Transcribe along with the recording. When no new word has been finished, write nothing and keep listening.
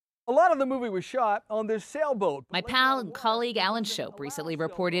A lot of the movie was shot on this sailboat. My pal and colleague Alan Shope recently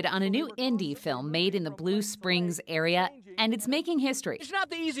reported on a new indie film made in the Blue Springs area, and it's making history. It's not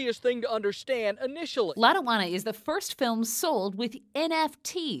the easiest thing to understand initially. Lotawana is the first film sold with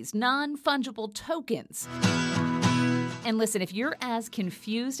NFTs, non-fungible tokens. And listen, if you're as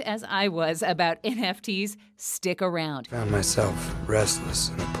confused as I was about NFTs, stick around. Found myself restless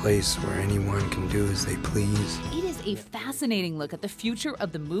in a place where anyone can do as they please. It is a fascinating look at the future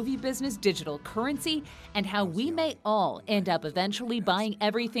of the movie business, digital currency, and how we may all end up eventually buying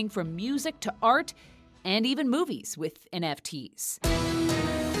everything from music to art and even movies with NFTs.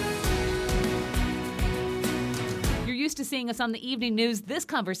 You're used to seeing us on the evening news. This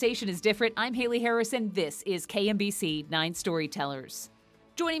conversation is different. I'm Haley Harrison. This is KMBC 9 Storytellers.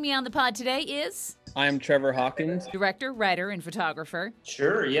 Joining me on the pod today is... I'm Trevor Hawkins. Director, writer, and photographer.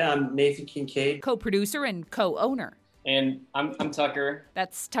 Sure, yeah, I'm Nathan Kincaid. Co-producer and co-owner. And I'm Tucker.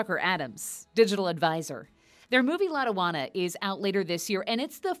 That's Tucker Adams, digital advisor. Their movie Lotawana is out later this year, and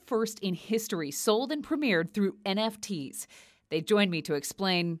it's the first in history sold and premiered through NFTs. They joined me to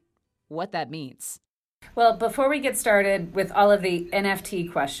explain what that means. Well, before we get started with all of the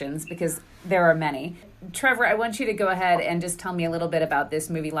NFT questions, because there are many, Trevor, I want you to go ahead and just tell me a little bit about this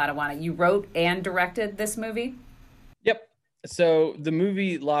movie, Lotawana. You wrote and directed this movie? Yep. So the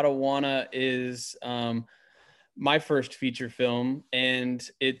movie Lotawana is my first feature film, and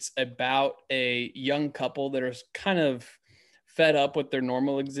it's about a young couple that are kind of fed up with their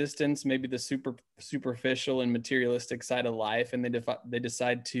normal existence, maybe the superficial and materialistic side of life, and they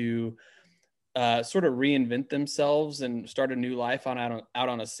decide to sort of reinvent themselves and start a new life out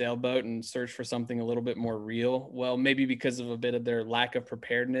on a sailboat and search for something a little bit more real. Well, maybe because of a bit of their lack of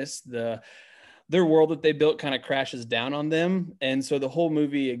preparedness, their world that they built kind of crashes down on them. And so the whole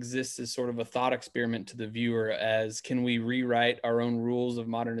movie exists as sort of a thought experiment to the viewer as, can we rewrite our own rules of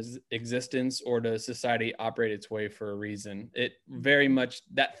modern existence, or does society operate its way for a reason?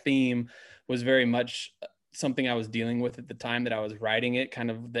 That theme was very much something I was dealing with at the time that I was writing it, kind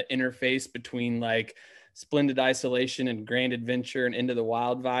of the interface between like splendid isolation and grand adventure and into the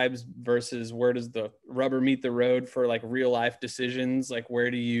wild vibes versus where does the rubber meet the road for like real life decisions? Like, where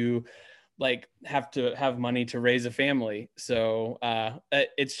do you like have to have money to raise a family? So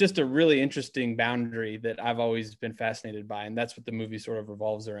it's just a really interesting boundary that I've always been fascinated by. And that's what the movie sort of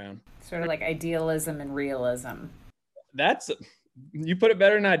revolves around. Sort of like idealism and realism. You put it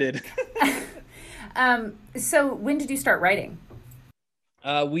better than I did. So when did you start writing?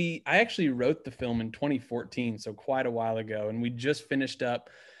 I actually wrote the film in 2014, so quite a while ago, and we just finished up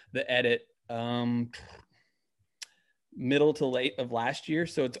the edit middle to late of last year,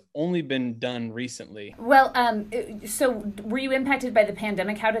 so it's only been done recently. Well, so were you impacted by the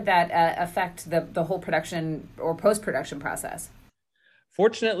pandemic? How did that affect the whole production or post-production process?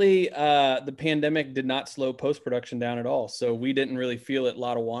 Fortunately, the pandemic did not slow post-production down at all. So we didn't really feel it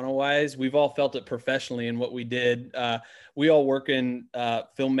Lotawana-wise. We've all felt it professionally in what we did. We all work in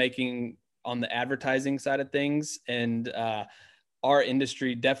filmmaking on the advertising side of things. And our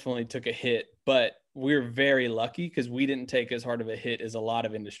industry definitely took a hit. But we're very lucky because we didn't take as hard of a hit as a lot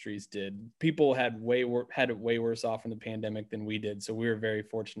of industries did. People had it way worse off in the pandemic than we did. So we were very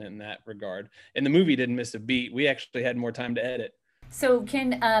fortunate in that regard. And the movie didn't miss a beat. We actually had more time to edit. So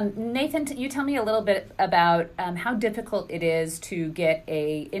can Nathan, you tell me a little bit about how difficult it is to get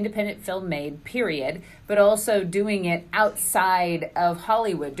a independent film made, period, but also doing it outside of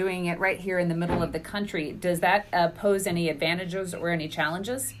Hollywood, doing it right here in the middle of the country. Does that pose any advantages or any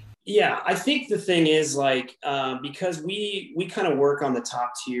challenges? Yeah, I think the thing is because we kind of work on the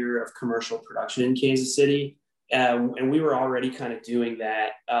top tier of commercial production in Kansas City, and we were already kind of doing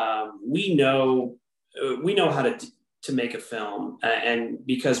that. We know how to make a film, and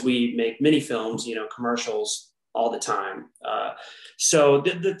because we make mini films, commercials all the time. So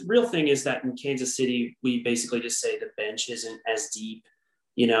the real thing is that in Kansas City, we basically just say the bench isn't as deep.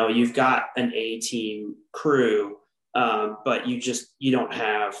 You've got an A-team crew, but you don't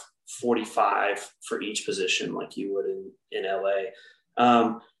have 45 for each position like you would in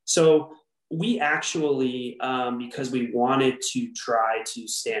LA. So we actually, because we wanted to try to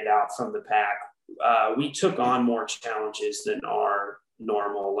stand out from the pack, we took on more challenges than are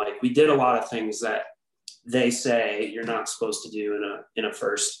normal. Like, we did a lot of things that they say you're not supposed to do in a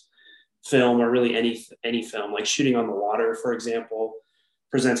first film, or really any film. Like shooting on the water, for example,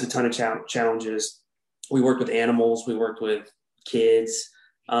 presents a ton of challenges. We worked with animals, we worked with kids,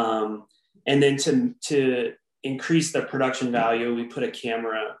 and then to increase the production value, we put a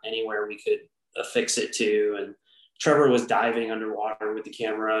camera anywhere we could affix it to. And Trevor was diving underwater with the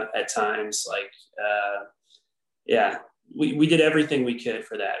camera at times. we did everything we could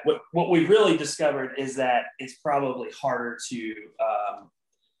for that. What we really discovered is that it's probably harder to,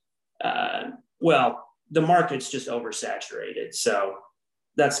 the market's just oversaturated. So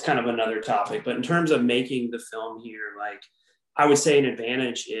that's kind of another topic. But in terms of making the film here, like, I would say an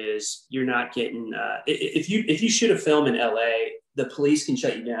advantage is you're not getting, if you shoot a film in LA, the police can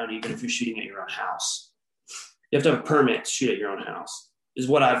shut you down even if you're shooting at your own house. You have to have a permit to shoot at your own house, is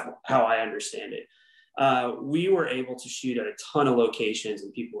how I understand it. We were able to shoot at a ton of locations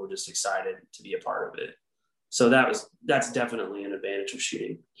and people were just excited to be a part of it. So that's definitely an advantage of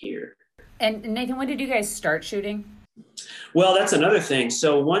shooting here. And Nathan, when did you guys start shooting? Well, that's another thing.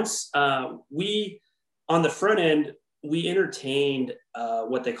 So once on the front end, we entertained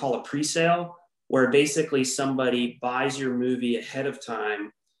what they call a pre-sale, where basically somebody buys your movie ahead of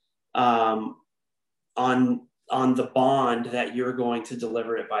time on the bond that you're going to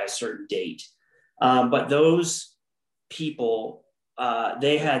deliver it by a certain date. But those people,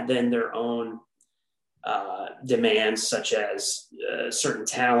 they had then their own demands, such as certain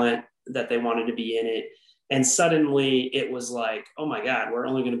talent that they wanted to be in it. And suddenly it was like, oh my God, we're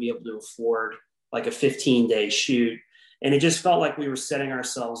only going to be able to afford like a 15-day shoot. And it just felt like we were setting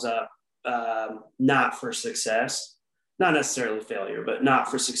ourselves up not for success, not necessarily failure, but not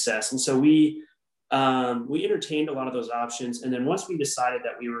for success. And so we entertained a lot of those options. And then once we decided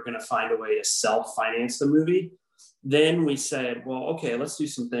that we were going to find a way to self-finance the movie, then we said, well, okay, let's do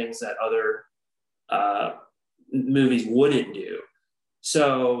some things that other movies wouldn't do.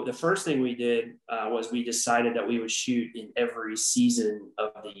 So the first thing we did was we decided that we would shoot in every season of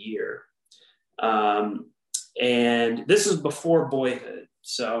the year. And this is before Boyhood.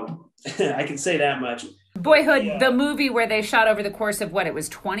 So I can say that much. Boyhood, yeah. The movie where they shot over the course of it was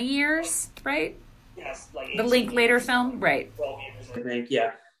 20 years, right? Yes. Like the Linklater film, right? 12 years, I think,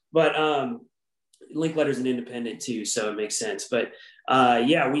 yeah. But Linklater's an independent too, so it makes sense. But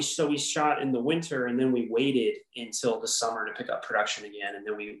we shot in the winter and then we waited until the summer to pick up production again. And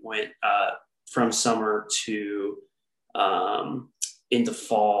then we went from summer to into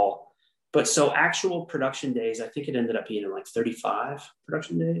fall. But so actual production days, I think it ended up being like 35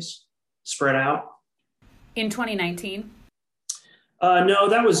 production days spread out. In 2019? No,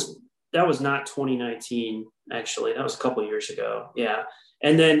 that was not 2019, actually. That was a couple of years ago. Yeah.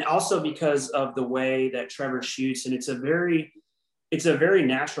 And then also because of the way that Trevor shoots, and it's a very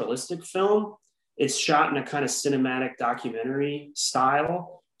naturalistic film. It's shot in a kind of cinematic documentary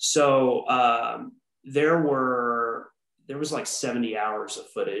style. So there was like 70 hours of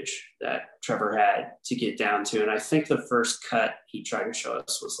footage that Trevor had to get down to. And I think the first cut he tried to show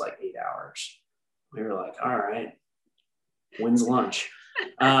us was like 8 hours. We were like, all right, when's lunch?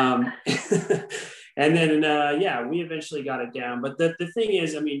 And then, we eventually got it down. But the thing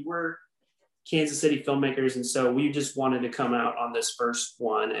is, I mean, we're Kansas City filmmakers. And so we just wanted to come out on this first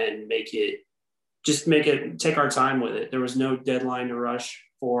one and take our time with it. There was no deadline to rush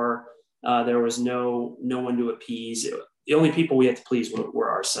for. There was no one to appease. The only people we had to please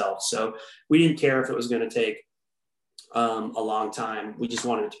were ourselves. So we didn't care if it was going to take a long time. We just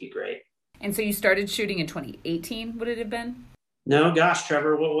wanted it to be great. And so you started shooting in 2018, would it have been? No, gosh,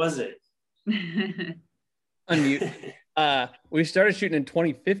 Trevor, what was it? Unmute. We started shooting in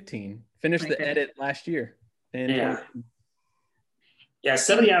 2015, finished the edit last year. Yeah,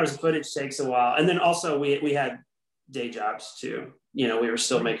 70 hours of footage takes a while. And then also we had day jobs too. You know, we were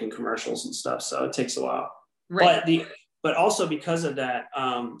still making commercials and stuff, so it takes a while. Right. But also because of that,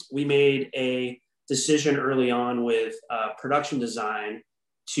 we made a decision early on with production design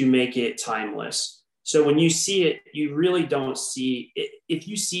to make it timeless. So when you see it, you really don't see it. If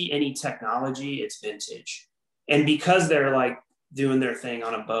you see any technology, it's vintage. And because they're like doing their thing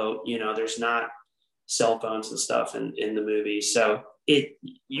on a boat, you know, there's not cell phones and stuff in the movie. So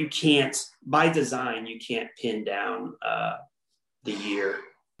you can't, by design, you can't pin down the year.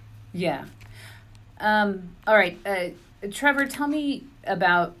 Yeah. All right. Trevor, tell me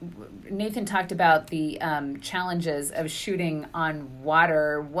about, Nathan talked about the challenges of shooting on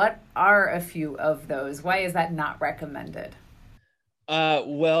water. What are a few of those? Why is that not recommended?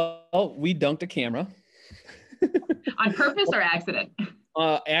 Well, we dunked a camera. On purpose or accident?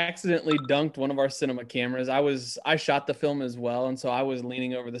 Accidentally dunked one of our cinema cameras. I shot the film as well. And so I was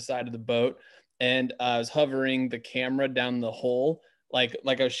leaning over the side of the boat and I was hovering the camera down the hole. Like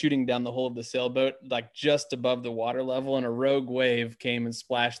I was shooting down the hole of the sailboat, like just above the water level, and a rogue wave came and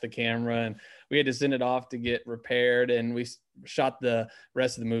splashed the camera, and we had to send it off to get repaired. And we shot the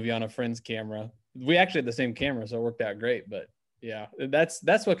rest of the movie on a friend's camera. We actually had the same camera, so it worked out great. But yeah,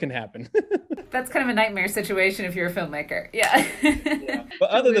 that's what can happen. That's kind of a nightmare situation if you're a filmmaker. Yeah. Yeah. But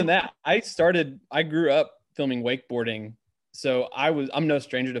other than that, I grew up filming wakeboarding So I'm no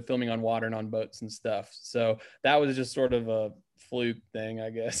stranger to filming on water and on boats and stuff. So that was just sort of a fluke thing, I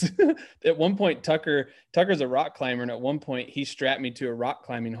guess. At one point, Tucker's a rock climber, and at one point he strapped me to a rock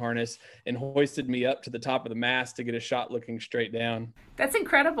climbing harness and hoisted me up to the top of the mast to get a shot looking straight down. That's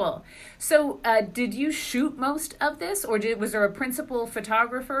incredible. So did you shoot most of this, or was there a principal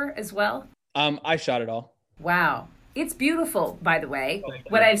photographer as well? I shot it all. Wow. It's beautiful, by the way.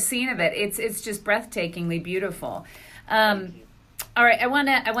 What I've seen of it, it's just breathtakingly beautiful. All right, I want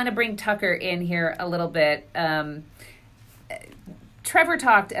to bring Tucker in here a little bit. Trevor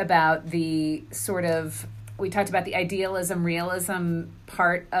talked about we talked about the idealism, realism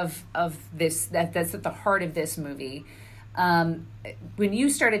part of this, that's at the heart of this movie. When you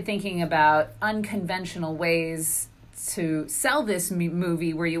started thinking about unconventional ways to sell this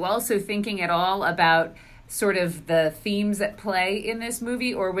movie, were you also thinking at all about sort of the themes at play in this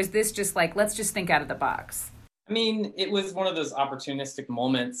movie, or was this just like, let's just think out of the box? I mean, it was one of those opportunistic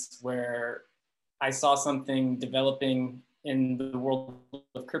moments where I saw something developing in the world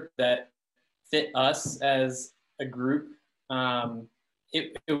of crypto that fit us as a group.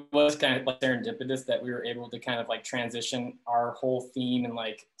 It was kind of like serendipitous that we were able to kind of like transition our whole theme and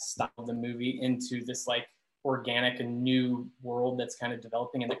like style of the movie into this like organic and new world that's kind of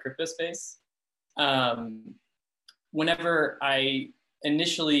developing in the crypto space. Whenever I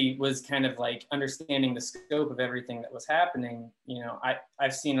initially was kind of like understanding the scope of everything that was happening, you know,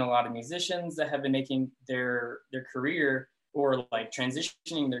 I've seen a lot of musicians that have been making their career or like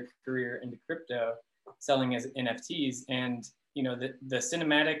transitioning their career into crypto, selling as NFTs. And, you know, the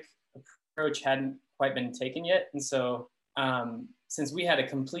cinematic approach hadn't quite been taken yet. And so since we had a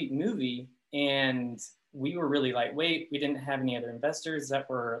complete movie and we were really lightweight, we didn't have any other investors that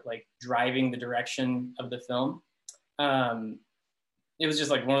were like driving the direction of the film. It was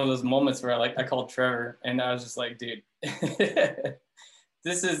just like one of those moments where I called Trevor and I was just like, dude,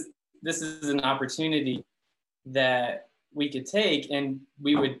 this is an opportunity that we could take, and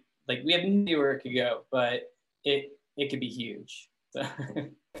we would like, we have no idea where it could go, but it could be huge. So.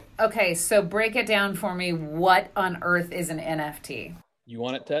 Okay, so break it down for me. What on earth is an NFT? You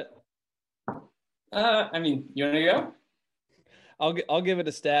want it, Tet? I mean, you want to go? I'll give it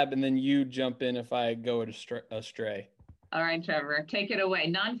a stab, and then you jump in if I go astray. All right, Trevor, take it away.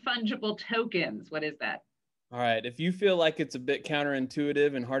 Non-fungible tokens. What is that? All right. If you feel like it's a bit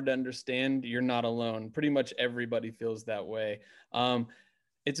counterintuitive and hard to understand, you're not alone. Pretty much everybody feels that way.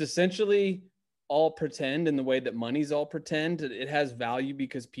 It's essentially all pretend in the way that money's all pretend. It has value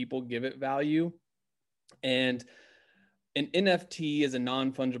because people give it value. And an NFT is a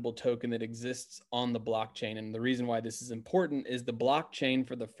non-fungible token that exists on the blockchain. And the reason why this is important is the blockchain,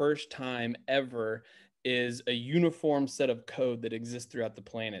 for the first time ever, is a uniform set of code that exists throughout the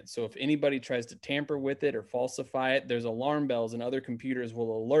planet. So if anybody tries to tamper with it or falsify it, there's alarm bells, and other computers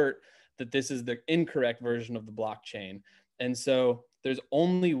will alert that this is the incorrect version of the blockchain. And so there's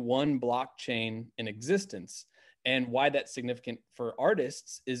only one blockchain in existence. And why that's significant for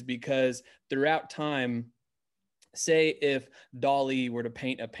artists is because throughout time, say if Dali were to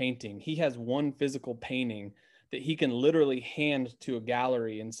paint a painting, he has one physical painting that he can literally hand to a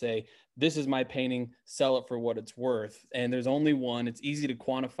gallery and say, this is my painting, sell it for what it's worth. And there's only one. It's easy to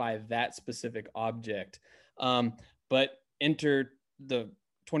quantify that specific object. But enter the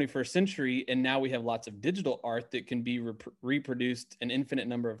 21st century, and now we have lots of digital art that can be reproduced an infinite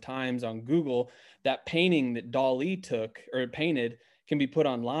number of times on Google. That painting that Dali took or painted can be put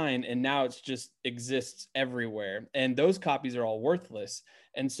online, and now it's just exists everywhere. And those copies are all worthless.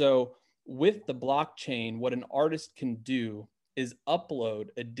 And so with the blockchain, what an artist can do is upload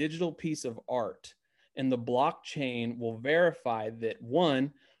a digital piece of art, and the blockchain will verify that,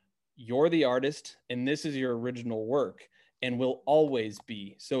 one, you're the artist and this is your original work, and will always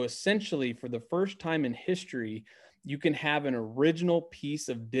be. So essentially, for the first time in history, you can have an original piece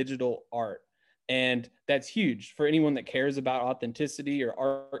of digital art. And that's huge for anyone that cares about authenticity or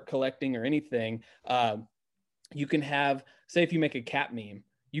art collecting or anything. You can have, say, if you make a cat meme,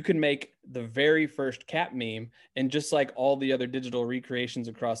 you can make the very first cat meme, and just like all the other digital recreations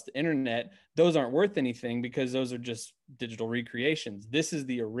across the internet, those aren't worth anything because those are just digital recreations. This is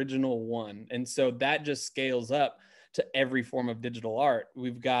the original one. And so that just scales up to every form of digital art.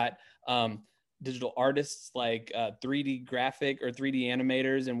 We've got digital artists like 3D graphic or 3D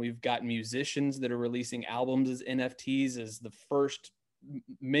animators, and we've got musicians that are releasing albums as NFTs as the first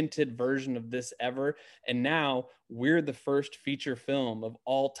minted version of this ever. And now we're the first feature film of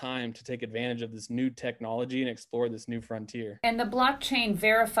all time to take advantage of this new technology and explore this new frontier. And the blockchain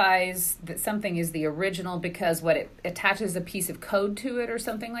verifies that something is the original because what, it attaches a piece of code to it or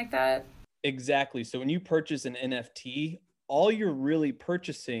something like that? Exactly. So when you purchase an NFT, all you're really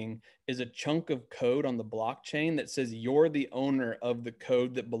purchasing is a chunk of code on the blockchain that says you're the owner of the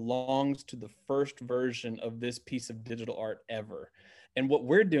code that belongs to the first version of this piece of digital art ever. And what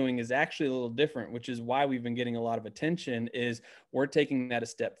we're doing is actually a little different, which is why we've been getting a lot of attention, is we're taking that a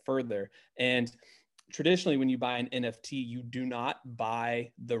step further. And traditionally, when you buy an NFT, you do not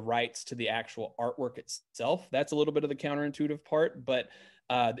buy the rights to the actual artwork itself. That's a little bit of the counterintuitive part, but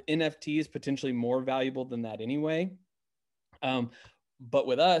the NFT is potentially more valuable than that anyway. But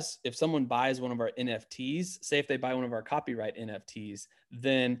with us, if someone buys one of our NFTs, say if they buy one of our copyright NFTs,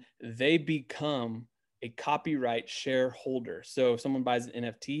 then they become a copyright shareholder. So if someone buys an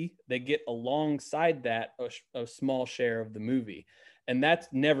NFT, they get alongside that a small share of the movie. And that's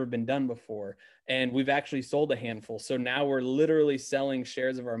never been done before. And we've actually sold a handful. So now we're literally selling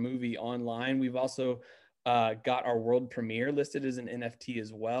shares of our movie online. We've also got our world premiere listed as an NFT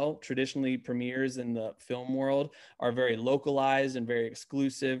as well. Traditionally, premieres in the film world are very localized and very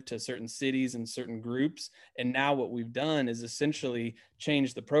exclusive to certain cities and certain groups. And now what we've done is essentially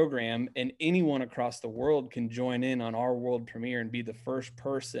change the program, and anyone across the world can join in on our world premiere and be the first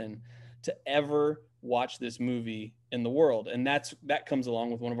person to ever watch this movie in the world. And that comes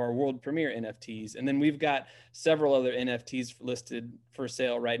along with one of our world premiere NFTs. And then we've got several other NFTs listed for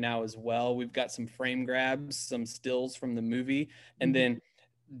sale right now as well. We've got some frame grabs, some stills from the movie. And then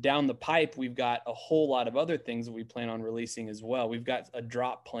down the pipe, we've got a whole lot of other things that we plan on releasing as well. We've got a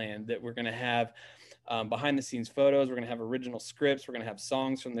drop plan that we're going to have behind the scenes photos. We're going to have original scripts. We're going to have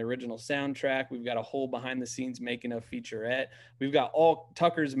songs from the original soundtrack. We've got a whole behind the scenes making of featurette. We've got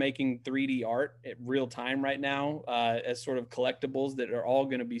Tucker's making 3D art at real time right now as sort of collectibles that are all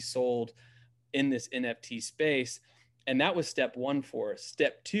going to be sold in this NFT space. And that was step one for us.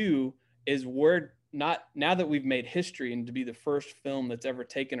 Step two is we're not, now that we've made history and to be the first film that's ever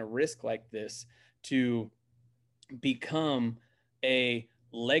taken a risk like this to become a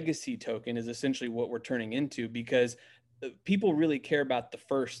legacy token is essentially what we're turning into, because people really care about the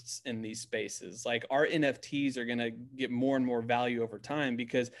firsts in these spaces. Like our NFTs are going to get more and more value over time,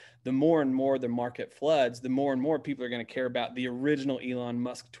 because the more and more the market floods, the more and more people are going to care about the original Elon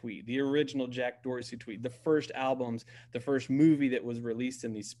Musk tweet, the original Jack Dorsey tweet, the first albums, the first movie that was released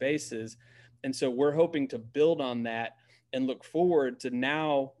in these spaces. And so we're hoping to build on that and look forward to,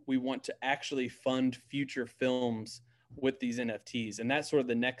 now we want to actually fund future films with these NFTs. And that's sort of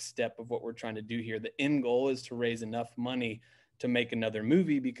the next step of what we're trying to do here. The end goal is to raise enough money to make another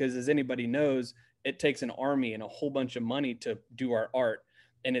movie, because as anybody knows, it takes an army and a whole bunch of money to do our art.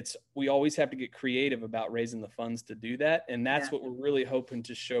 And we always have to get creative about raising the funds to do that. And that's what we're really hoping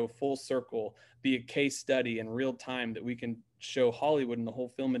to show full circle, be a case study in real time, that we can show Hollywood and the whole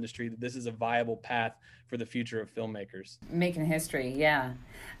film industry that this is a viable path for the future of filmmakers. Making history, yeah.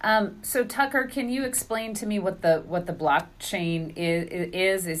 So Tucker, can you explain to me what the blockchain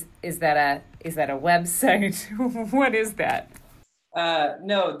is? Is that a website? What is that?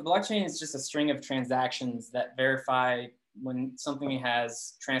 No, the blockchain is just a string of transactions that verify when something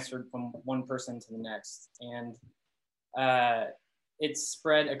has transferred from one person to the next. And it's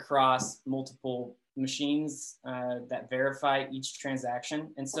spread across multiple machines that verify each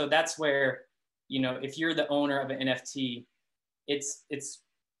transaction. And so that's where, if you're the owner of an NFT, it's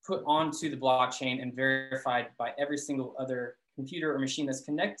put onto the blockchain and verified by every single other computer or machine that's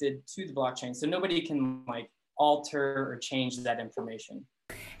connected to the blockchain. So nobody can alter or change that information.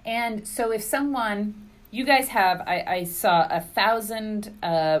 And so if someone, you guys have, I saw 1,000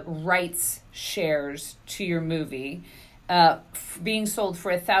 rights shares to your movie being sold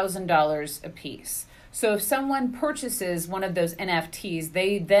for $1,000 a piece. So if someone purchases one of those NFTs,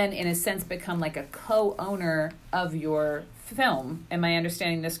 they then, in a sense, become like a co-owner of your film. Am I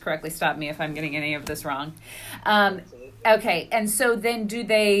understanding this correctly? Stop me if I'm getting any of this wrong. Okay, and so then do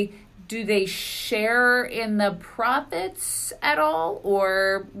they share in the profits at all,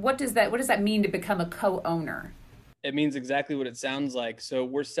 or what does that mean to become a co-owner? It means exactly what it sounds like. So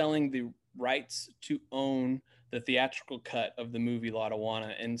we're selling the rights to own the theatrical cut of the movie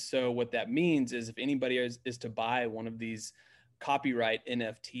Lotawana. And so what that means is if anybody is to buy one of these copyright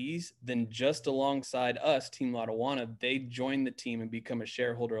NFTs, then just alongside us, Team Lotawana, they join the team and become a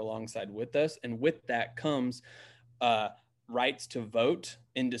shareholder alongside with us. And with that comes rights to vote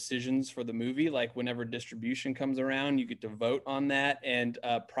in decisions for the movie. Like whenever distribution comes around, you get to vote on that, and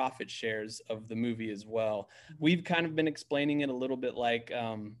profit shares of the movie as well. We've kind of been explaining it a little bit like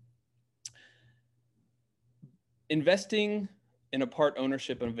investing in a part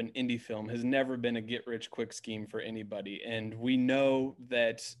ownership of an indie film has never been a get rich quick scheme for anybody. And we know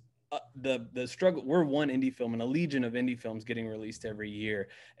that the struggle, we're one indie film and a legion of indie films getting released every year.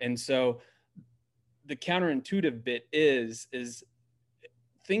 And so the counterintuitive bit is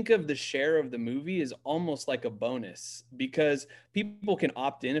think of the share of the movie as almost like a bonus, because people can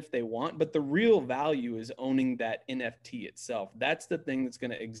opt in if they want, but the real value is owning that NFT itself. That's the thing that's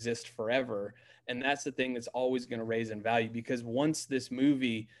going to exist forever. And that's the thing that's always going to raise in value, because once this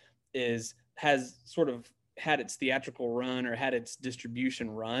movie has sort of had its theatrical run or had its distribution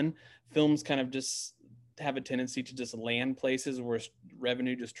run, films kind of just have a tendency to just land places where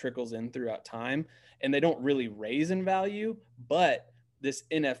revenue just trickles in throughout time, and they don't really raise in value. But this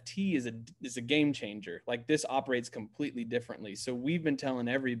NFT is a game changer. Like, this operates completely differently. So we've been telling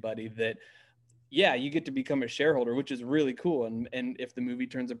everybody that, yeah, you get to become a shareholder, which is really cool. And if the movie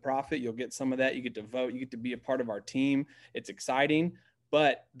turns a profit, you'll get some of that. You get to vote, you get to be a part of our team. It's exciting,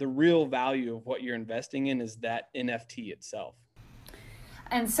 but the real value of what you're investing in is that NFT itself.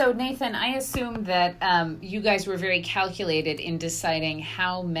 And so, Nathan, I assume that you guys were very calculated in deciding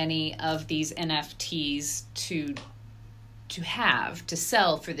how many of these NFTs to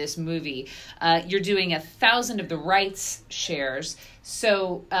sell for this movie. You're doing 1,000 of the rights shares.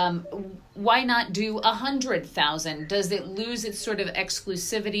 So why not do 100,000? Does it lose its sort of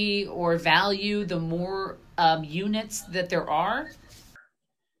exclusivity or value the more units that there are?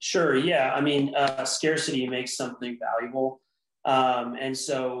 Sure. Yeah. I mean, scarcity makes something valuable. And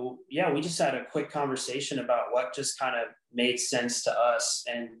so, yeah, we just had a quick conversation about what just kind of made sense to us.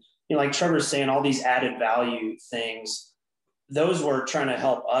 And, you know, like Trevor's saying, all these added value things, those were trying to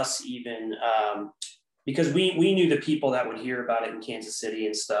help us even, because we knew the people that would hear about it in Kansas City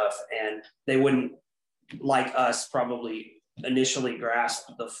and stuff, and they wouldn't, like us, probably initially grasp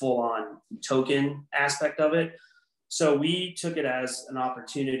the full-on token aspect of it. So we took it as an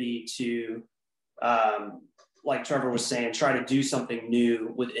opportunity to, like Trevor was saying, try to do something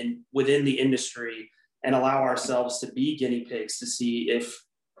new within the industry and allow ourselves to be guinea pigs to see if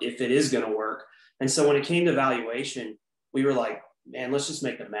it is going to work. And so when it came to valuation, we were like, man, let's just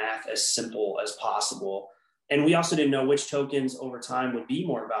make the math as simple as possible. And we also didn't know which tokens over time would be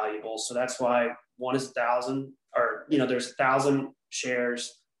more valuable. So that's why one is 1,000, or, you know, there's 1,000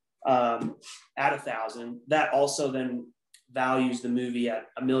 shares at 1,000. That also then values the movie at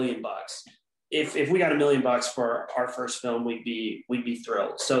 $1 million. If we got $1 million for our first film, we'd be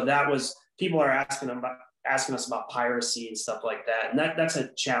thrilled. So that was, people are asking us about piracy and stuff like that. And that's a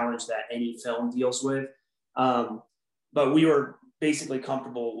challenge that any film deals with. But we were basically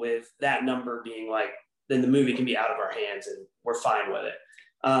comfortable with that number being like, then the movie can be out of our hands and we're fine with it.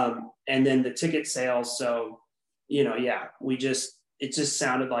 And then the ticket sales. So, you know, yeah, it just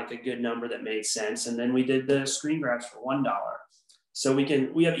sounded like a good number that made sense. And then we did the screen grabs for $1. So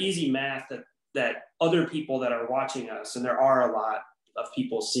we have easy math that other people that are watching us, and there are a lot of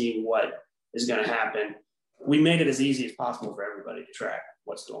people seeing what is going to happen. We made it as easy as possible for everybody to track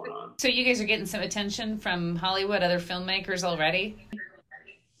what's going on. So you guys are getting some attention from Hollywood, other filmmakers already?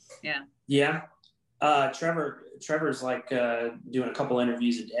 Yeah. Yeah. Trevor's like doing a couple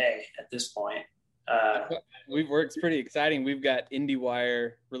interviews a day at this point. It's pretty exciting. We've got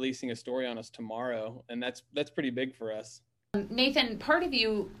IndieWire releasing a story on us tomorrow, and that's pretty big for us. Nathan, part of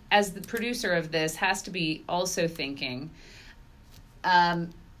you as the producer of this has to be also thinking,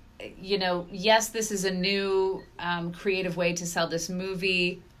 you know, yes, this is a new creative way to sell this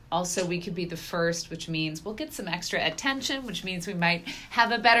movie. Also, we could be the first, which means we'll get some extra attention, which means we might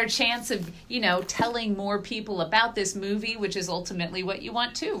have a better chance of, you know, telling more people about this movie, which is ultimately what you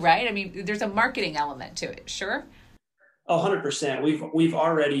want too, right? I mean, there's a marketing element to it, sure? 100%. We've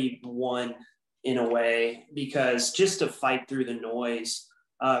already won in a way, because just to fight through the noise,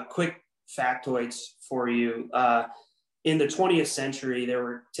 quick factoids for you. In the 20th century, there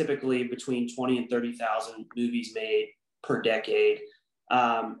were typically between 20 and 30,000 movies made per decade.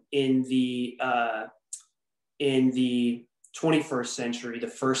 In the 21st century, the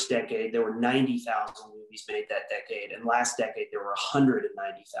first decade, there were 90,000 movies made that decade. And last decade, there were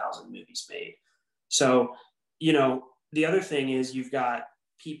 190,000 movies made. So, you know, the other thing is you've got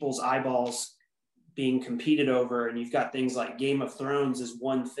people's eyeballs being competed over, and you've got things like Game of Thrones is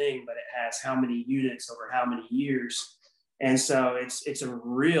one thing, but it has how many units over how many years. And so it's a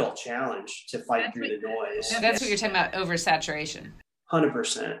real challenge to fight through the noise. That's what you're talking about, oversaturation.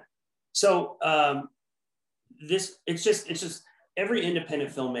 100%. So it's just every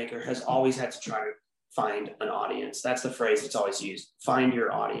independent filmmaker has always had to try to find an audience. That's the phrase that's always used. Find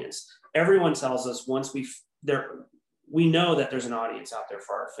your audience. Everyone tells us once we know that there's an audience out there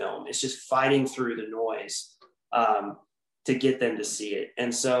for our film. It's just fighting through the noise to get them to see it.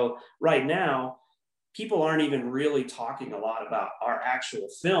 And so right now, people aren't even really talking a lot about our actual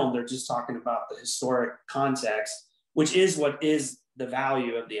film. They're just talking about the historic context, which is what is the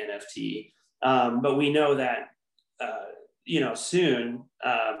value of the NFT. But we know that, soon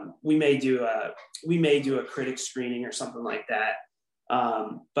we may do a critic screening or something like that.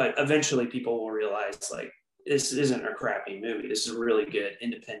 But eventually people will realize, like, this isn't a crappy movie. This is a really good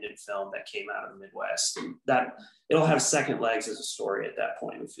independent film that came out of the Midwest, and that it'll have second legs as a story at that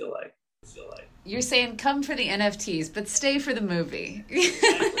point. We feel like. You're saying come for the NFTs, but stay for the movie.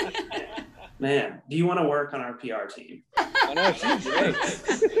 Man, do you want to work on our PR team? I know, she's great.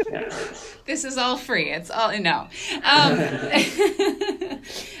 Yeah. This is all free. It's all, no.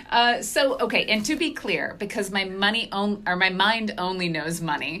 Okay, and to be clear, because my mind only knows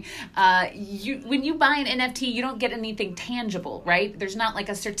money, when you buy an NFT, you don't get anything tangible, right? There's not like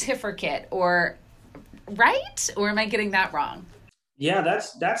a certificate right? Or am I getting that wrong? Yeah,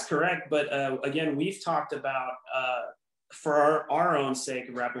 that's correct. But again, we've talked about, for our own sake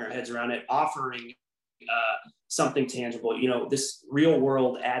of wrapping our heads around it, offering something tangible, this real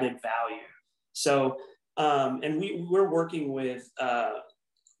world added value. So, and we're working with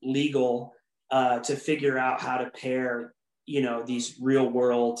legal to figure out how to pair, these real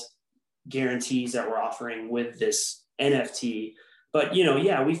world guarantees that we're offering with this NFT. But,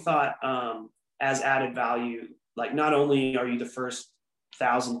 we thought as added value, like, not only are you the first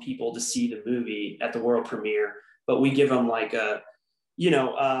 1,000 people to see the movie at the world premiere, but we give them like a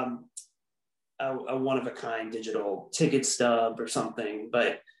one-of-a-kind digital ticket stub or something.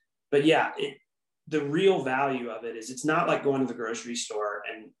 But yeah, the real value of it is, it's not like going to the grocery store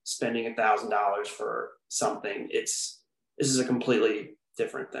and spending $1,000 for something. This is a completely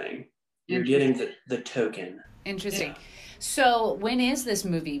different thing. You're getting the token. Interesting. Yeah. So when is this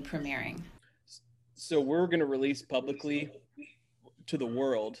movie premiering? So we're going to release publicly to the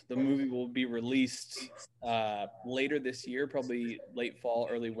world. The movie will be released later this year, probably late fall,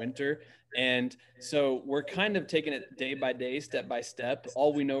 early winter. And so we're kind of taking it day by day, step by step.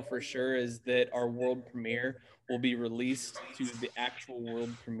 All we know for sure is that our world premiere will be released to the actual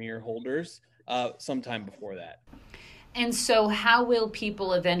world premiere holders sometime before that. And so how will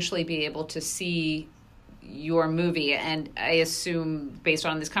people eventually be able to see your movie? And I assume, based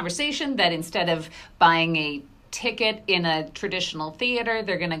on this conversation, that instead of buying a ticket in a traditional theater,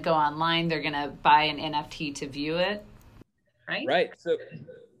 they're going to go online, they're going to buy an NFT to view it, right? So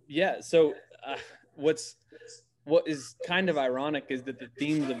yeah, so what is kind of ironic is that the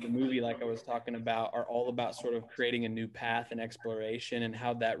themes of the movie, like I was talking about, are all about sort of creating a new path and exploration, and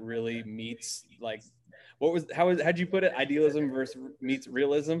how that really meets, like, how'd you put it, idealism versus meets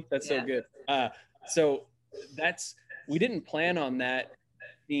realism? That's so good. So we didn't plan on that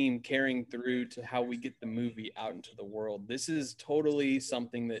theme carrying through to how we get the movie out into the world. This is totally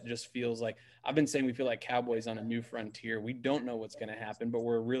something that just feels like, I've been saying, we feel like cowboys on a new frontier. We don't know what's going to happen, but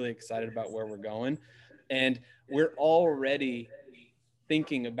we're really excited about where we're going. And we're already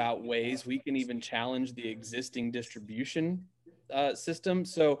thinking about ways we can even challenge the existing distribution system.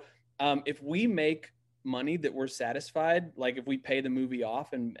 So if we make money that we're satisfied, like if we pay the movie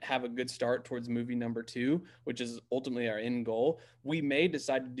off and have a good start towards movie number 2, which is ultimately our end goal, we may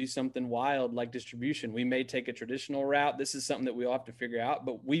decide to do something wild like distribution. We may take a traditional route. This is something that we'll have to figure out,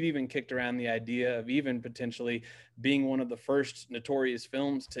 but we've even kicked around the idea of even potentially being one of the first Notorious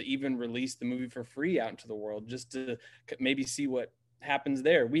films to even release the movie for free out into the world, just to maybe see what happens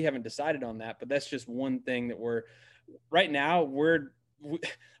there. We haven't decided on that, but that's just one thing that we're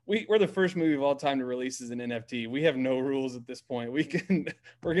the first movie of all time to release as an NFT. We have no rules at this point. We're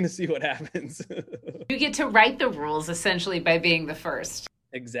going to see what happens. You get to write the rules essentially by being the first.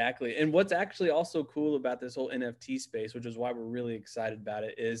 Exactly. And what's actually also cool about this whole NFT space, which is why we're really excited about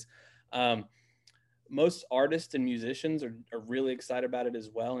it, is most artists and musicians are really excited about it as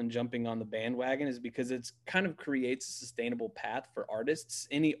well, and jumping on the bandwagon, is because it's kind of creates a sustainable path for artists.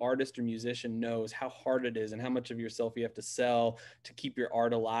 Any artist or musician knows how hard it is and how much of yourself you have to sell to keep your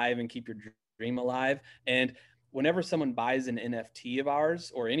art alive and keep your dream alive. And whenever someone buys an NFT of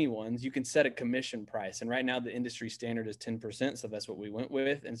ours, or anyone's, you can set a commission price. And right now the industry standard is 10%. So that's what we went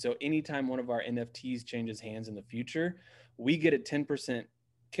with. And so anytime one of our NFTs changes hands in the future, we get a 10%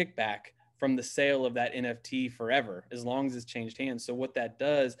 kickback from the sale of that NFT forever, as long as it's changed hands. So what that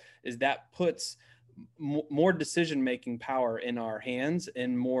does is that puts more decision-making power in our hands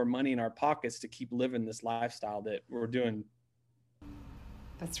and more money in our pockets to keep living this lifestyle that we're doing.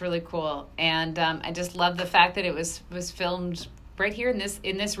 That's really cool. And I just love the fact that it was filmed right here in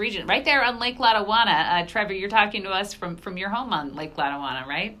this region, right there on Lake Lotawana. Trevor, you're talking to us from your home on Lake Lotawana,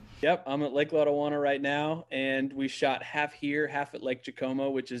 right? Yep, I'm at Lake Lotawana right now, and we shot half here, half at Lake Jacomo,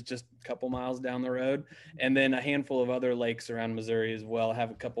 which is just a couple miles down the road, and then a handful of other lakes around Missouri as well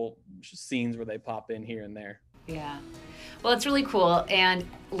have a couple scenes where they pop in here and there. Yeah. Well, it's really cool. And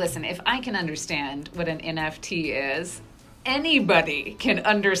listen, if I can understand what an NFT is, anybody can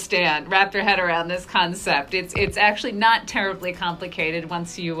understand, wrap their head around this concept. It's actually not terribly complicated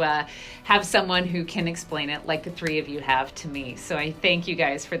once you have someone who can explain it like the three of you have to me. So I thank you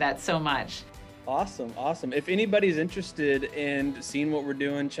guys for that so much. Awesome. If anybody's interested in seeing what we're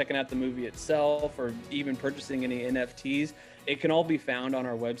doing, checking out the movie itself, or even purchasing any NFTs, it can all be found on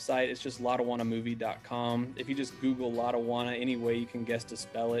our website. It's just lotawana.movie.com. If you just Google Lotawana any way you can guess to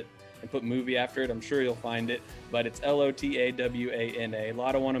spell it and put movie after it, I'm sure you'll find it. But it's LOTAWANA,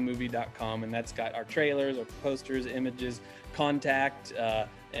 LotaWanaMovie.com, and that's got our trailers, our posters, images, contact,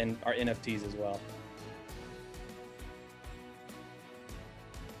 and our NFTs as well.